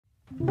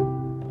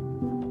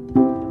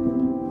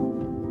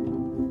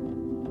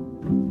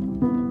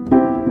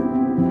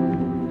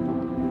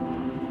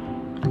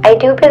I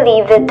do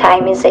believe that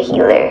time is a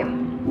healer,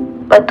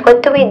 but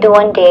what do we do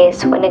on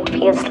days when it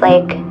feels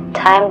like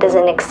time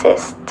doesn't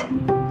exist?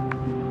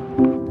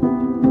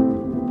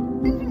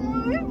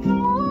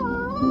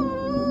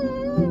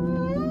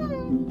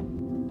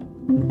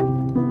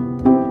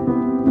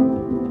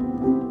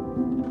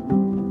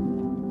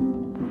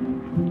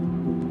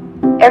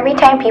 Every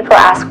time people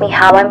ask me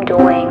how I'm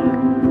doing,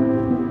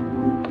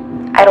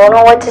 I don't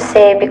know what to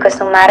say because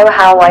no matter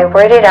how I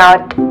word it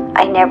out,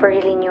 I never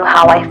really knew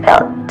how I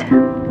felt.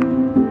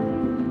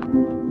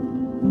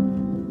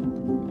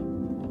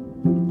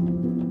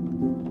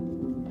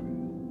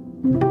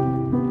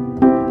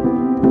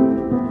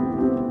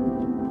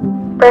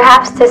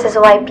 Perhaps this is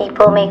why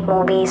people make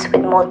movies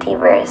with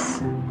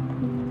multiverse.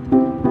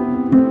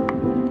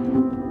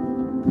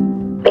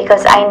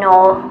 Because I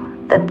know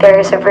that there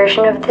is a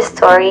version of this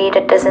story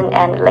that doesn't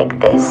end like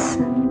this.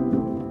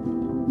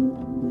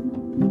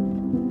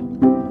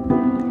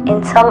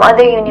 In some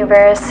other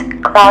universe,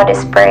 Cloud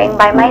is purring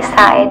by my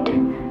side,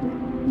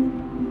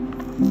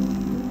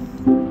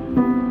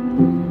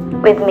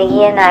 with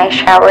Miggy and I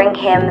showering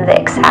him the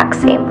exact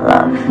same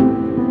love.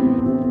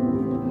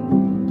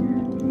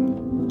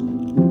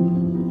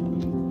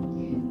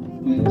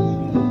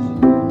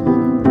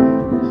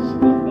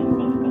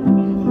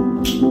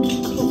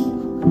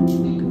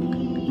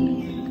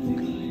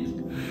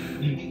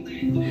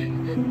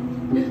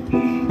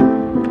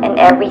 And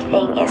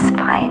everything is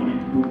fine.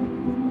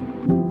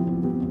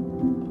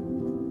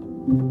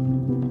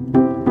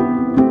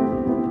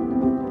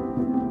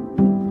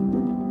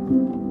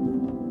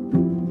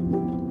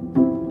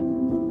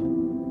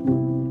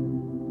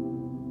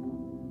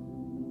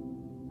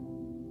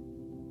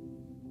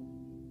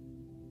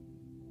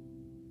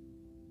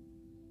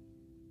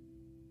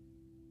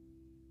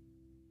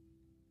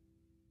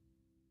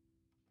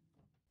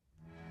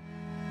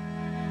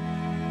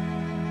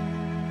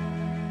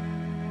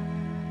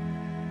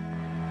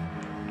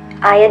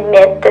 I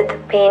admit that the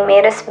pain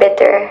made us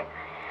bitter.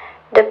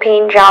 The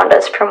pain drowned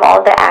us from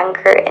all the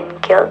anger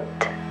and guilt.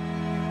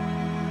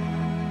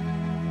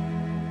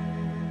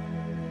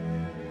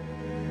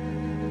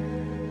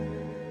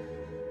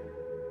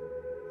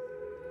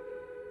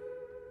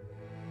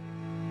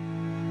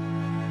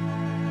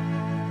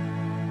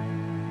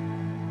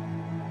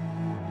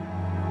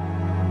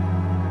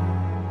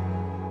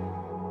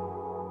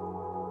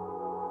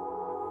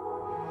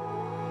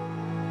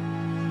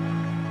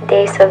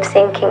 Days of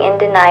sinking in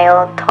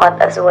denial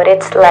taught us what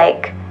it's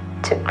like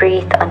to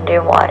breathe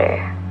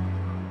underwater.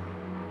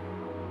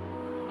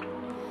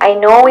 I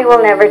know we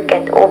will never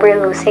get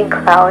over losing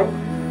Cloud.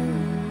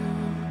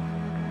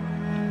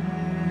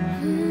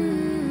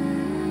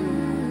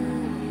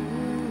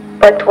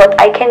 But what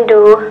I can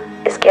do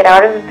is get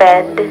out of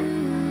bed,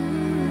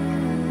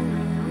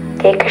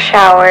 take a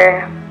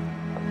shower,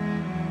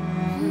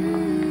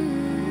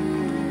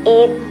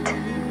 eat,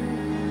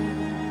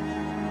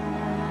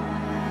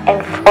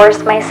 and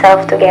force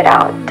myself to get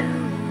out.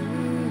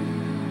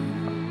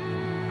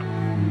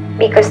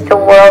 Because the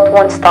world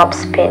won't stop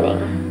spinning,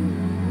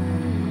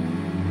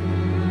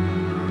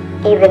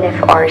 even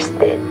if ours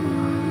did.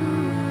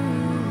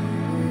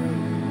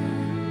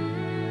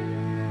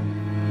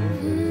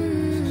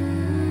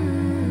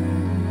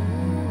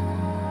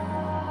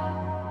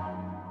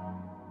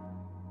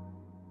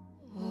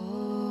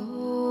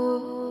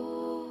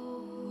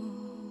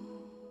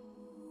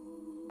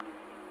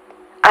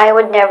 I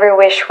would never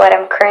wish what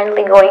I'm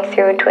currently going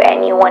through to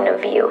any one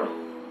of you.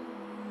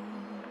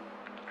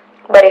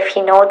 But if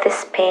you know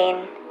this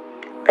pain,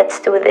 let's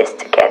do this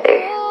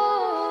together.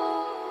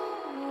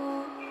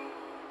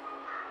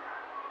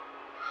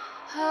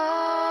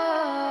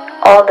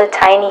 All the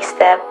tiny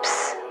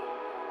steps,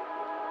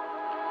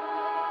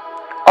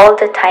 all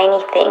the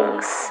tiny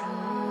things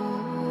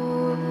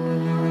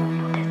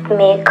that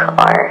make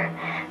our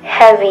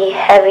heavy,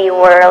 heavy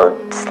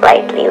world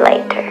slightly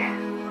lighter.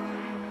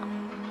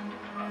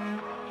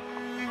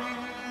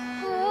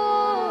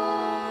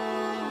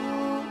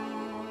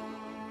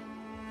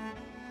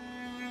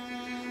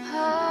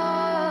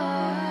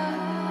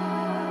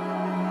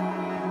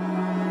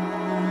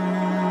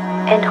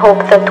 And hope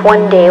that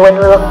one day when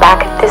we look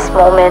back at this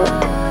moment,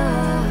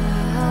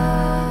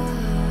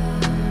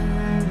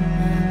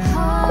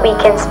 we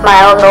can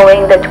smile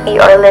knowing that we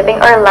are living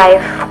our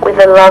life with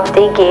the love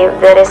they gave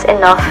that is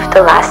enough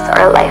to last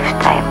our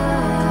lifetime.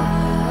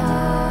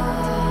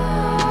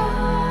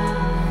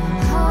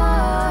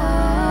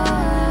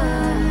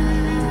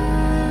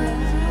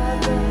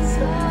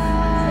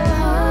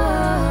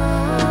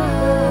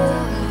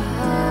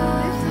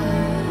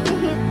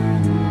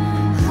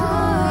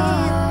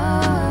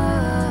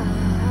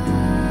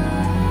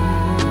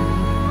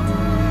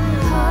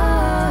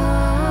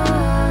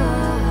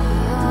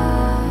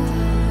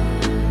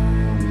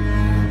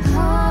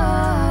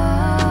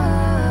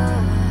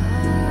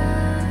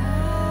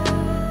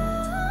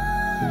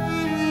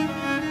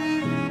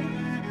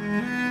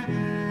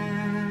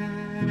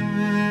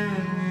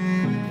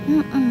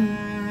 Mm-mm.